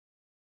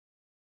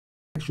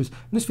extras. In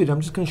this video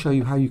I'm just going to show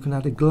you how you can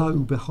add a glow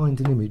behind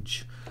an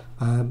image.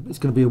 It's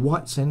going to be a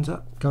white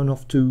centre going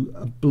off to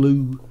a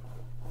blue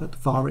at the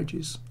far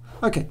edges.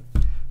 Okay,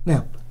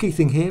 now key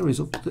thing here is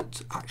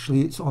that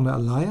actually it's on a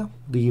layer,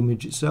 the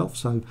image itself,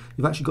 so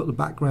you've actually got the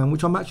background,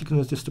 which I'm actually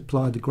going to just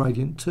apply the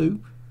gradient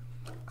to,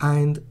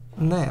 and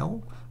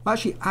now I've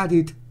actually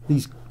added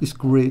this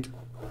grid,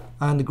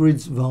 and the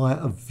grid's via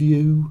a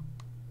view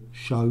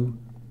show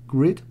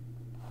grid.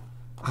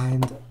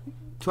 And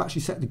to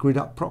actually set the grid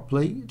up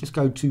properly, just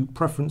go to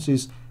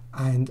preferences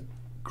and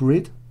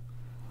grid,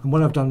 and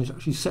what I've done is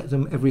actually set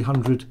them every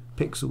 100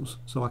 pixels,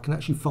 so I can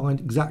actually find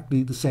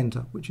exactly the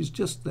center, which is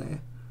just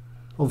there.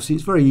 Obviously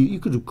it's very, you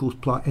could of course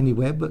apply it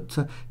anywhere, but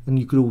and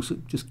you could also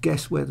just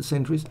guess where the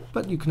center is,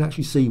 but you can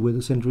actually see where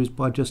the center is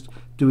by just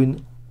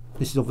doing,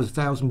 this is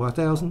obviously 1000 by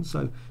 1000,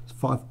 so it's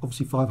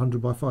obviously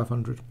 500 by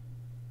 500.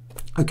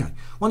 Okay,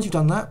 once you've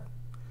done that,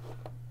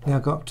 now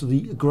go up to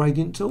the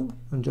gradient tool,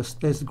 and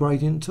just there's the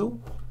gradient tool.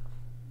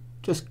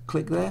 Just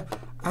click there,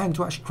 and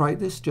to actually create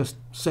this, just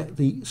set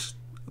the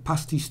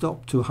opacity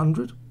stop to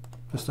 100.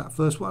 Just that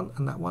first one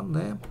and that one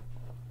there.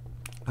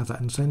 Have that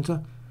in the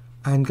center,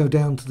 and go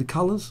down to the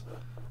colors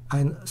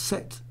and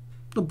set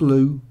the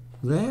blue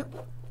there,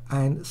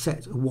 and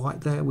set a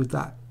white there with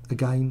that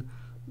again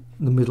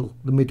in the middle,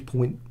 the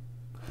midpoint.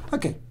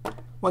 Okay,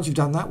 once you've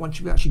done that, once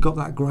you've actually got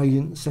that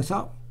gradient set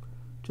up,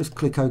 just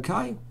click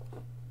OK.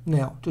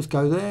 Now just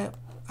go there,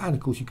 and of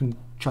course you can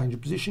change the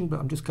position, but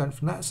I'm just going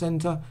from that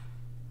center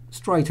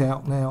straight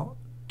out now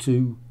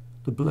to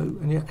the blue,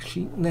 and you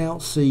actually now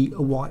see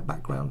a white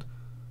background.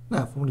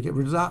 Now if I want to get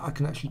rid of that, I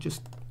can actually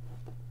just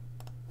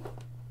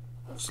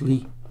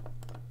obviously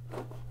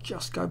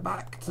just go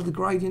back to the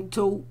gradient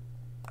tool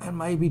and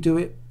maybe do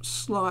it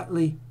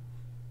slightly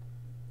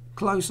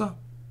closer,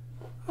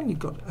 and you've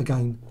got,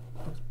 again,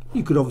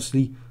 you could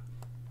obviously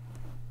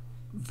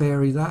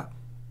vary that,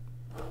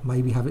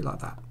 maybe have it like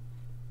that,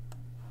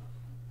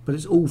 but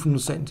it's all from the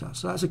center.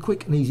 So that's a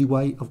quick and easy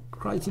way of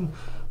creating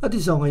a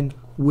design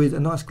with a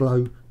nice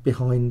glow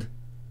behind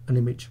an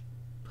image.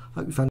 Hope you found